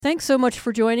Thanks so much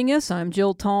for joining us. I'm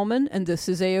Jill Tallman, and this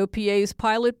is AOPA's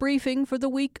pilot briefing for the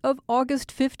week of August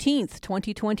 15th,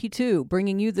 2022,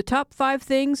 bringing you the top 5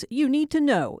 things you need to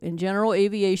know in general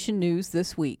aviation news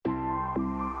this week.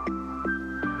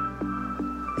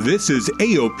 This is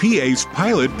AOPA's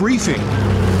pilot briefing.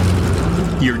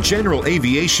 Your general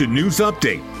aviation news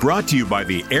update, brought to you by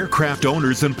the Aircraft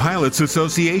Owners and Pilots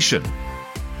Association.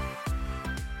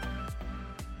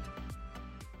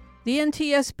 The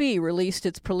NTSB released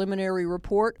its preliminary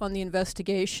report on the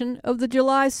investigation of the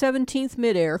July 17th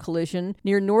mid-air collision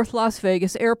near North Las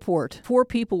Vegas Airport. 4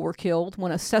 people were killed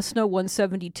when a Cessna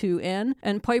 172N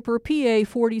and Piper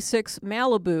PA-46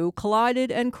 Malibu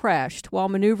collided and crashed while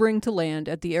maneuvering to land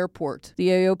at the airport. The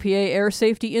AOPA Air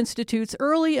Safety Institute's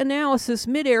early analysis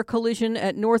mid-air collision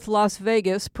at North Las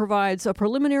Vegas provides a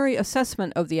preliminary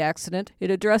assessment of the accident.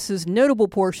 It addresses notable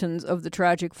portions of the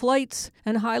tragic flights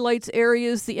and highlights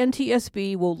areas the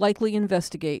NTSB will likely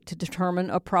investigate to determine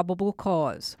a probable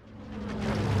cause.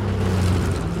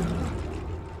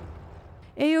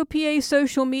 AOPA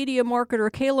social media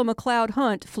marketer Kayla McLeod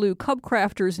Hunt flew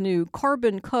Cubcrafter's new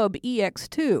Carbon Cub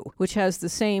EX2, which has the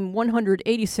same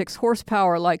 186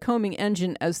 horsepower Lycoming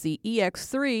engine as the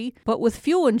EX3, but with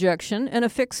fuel injection and a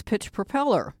fixed-pitch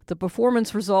propeller. The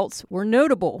performance results were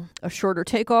notable: a shorter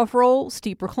takeoff roll,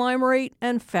 steeper climb rate,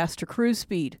 and faster cruise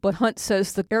speed. But Hunt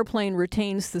says the airplane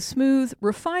retains the smooth,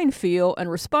 refined feel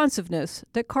and responsiveness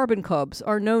that Carbon Cubs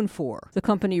are known for. The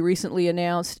company recently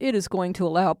announced it is going to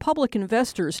allow public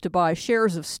investors to buy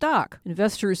shares of stock.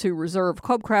 Investors who reserve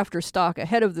Cubcrafter stock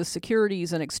ahead of the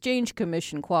Securities and Exchange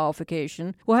Commission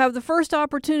qualification will have the first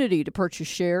opportunity to purchase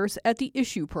shares at the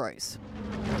issue price.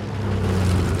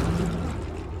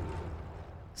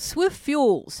 Swift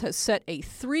Fuels has set a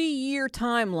 3-year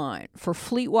timeline for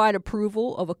fleet-wide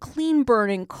approval of a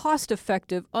clean-burning,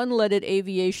 cost-effective, unleaded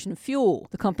aviation fuel,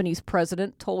 the company's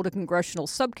president told a congressional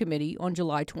subcommittee on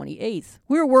July 28th.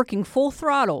 We're working full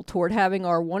throttle toward having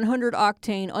our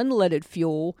 100-octane unleaded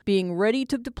fuel being ready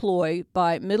to deploy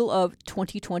by middle of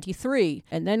 2023,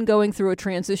 and then going through a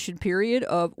transition period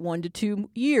of 1 to 2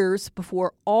 years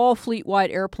before all fleet-wide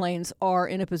airplanes are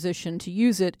in a position to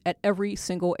use it at every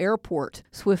single airport,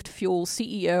 Swift Fuel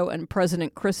CEO and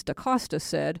President Chris DaCosta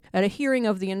said at a hearing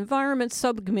of the Environment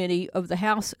Subcommittee of the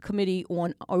House Committee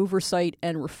on Oversight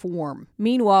and Reform.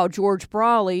 Meanwhile, George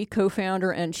Brawley,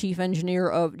 co-founder and chief engineer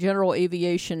of General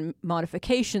Aviation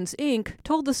Modifications, Inc.,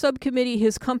 told the subcommittee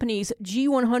his company's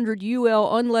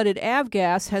G100UL unleaded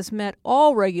avgas has met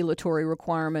all regulatory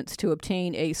requirements to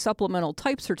obtain a supplemental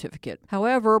type certificate.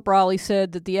 However, Brawley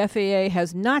said that the FAA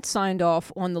has not signed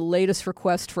off on the latest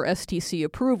request for STC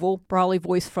approval. Brawley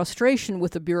voiced frustration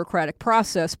with the bureaucratic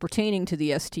process pertaining to the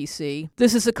STC.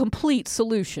 This is a complete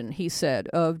solution, he said,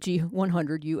 of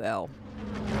G100UL.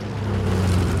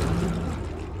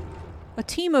 A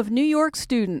team of New York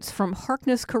students from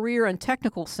Harkness Career and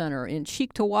Technical Center in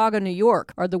Cheektowaga, New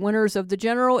York, are the winners of the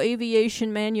General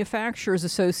Aviation Manufacturers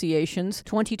Association's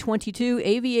 2022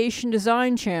 Aviation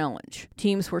Design Challenge.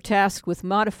 Teams were tasked with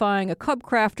modifying a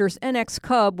Cubcrafter's NX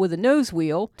Cub with a nose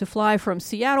wheel to fly from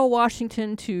Seattle,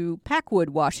 Washington to Packwood,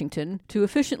 Washington, to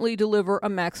efficiently deliver a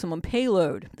maximum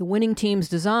payload. The winning team's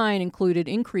design included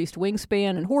increased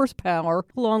wingspan and horsepower,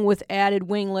 along with added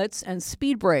winglets and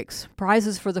speed brakes.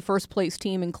 Prizes for the first place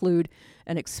team include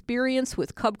an experience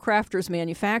with Cubcrafter's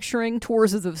manufacturing,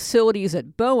 tours of the facilities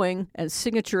at Boeing and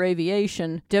Signature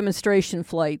Aviation, demonstration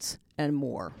flights, and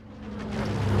more.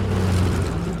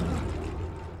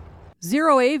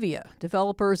 ZeroAvia,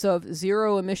 developers of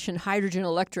zero-emission hydrogen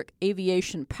electric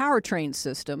aviation powertrain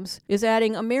systems, is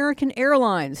adding American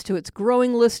Airlines to its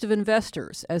growing list of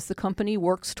investors as the company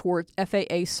works toward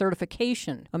FAA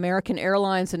certification. American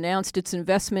Airlines announced its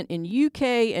investment in UK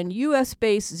and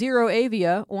US-based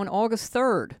ZeroAvia on August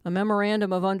 3rd. A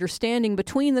memorandum of understanding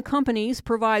between the companies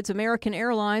provides American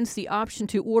Airlines the option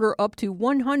to order up to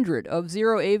 100 of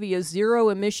ZeroAvia's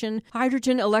zero-emission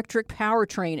hydrogen electric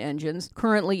powertrain engines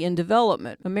currently in development.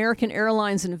 American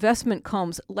Airlines' investment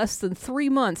comes less than 3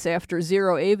 months after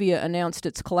ZeroAvia announced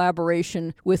its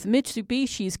collaboration with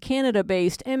Mitsubishi's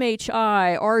Canada-based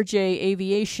MHI RJ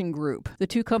Aviation Group. The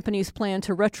two companies plan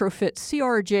to retrofit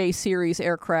CRJ series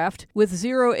aircraft with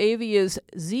ZeroAvia's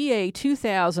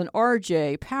ZA2000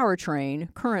 RJ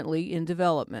powertrain currently in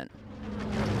development.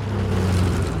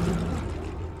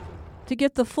 To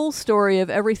get the full story of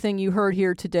everything you heard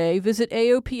here today, visit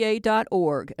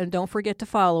AOPA.org, and don't forget to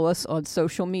follow us on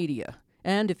social media.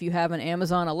 And if you have an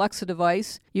Amazon Alexa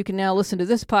device, you can now listen to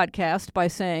this podcast by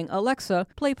saying, "Alexa,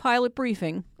 play Pilot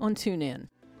Briefing" on TuneIn.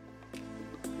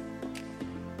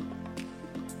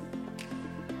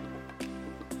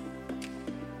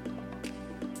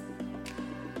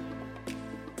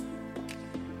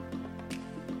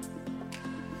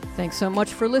 Thanks so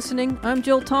much for listening. I'm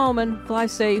Jill Tallman. Fly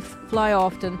safe, fly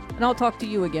often, and I'll talk to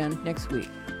you again next week.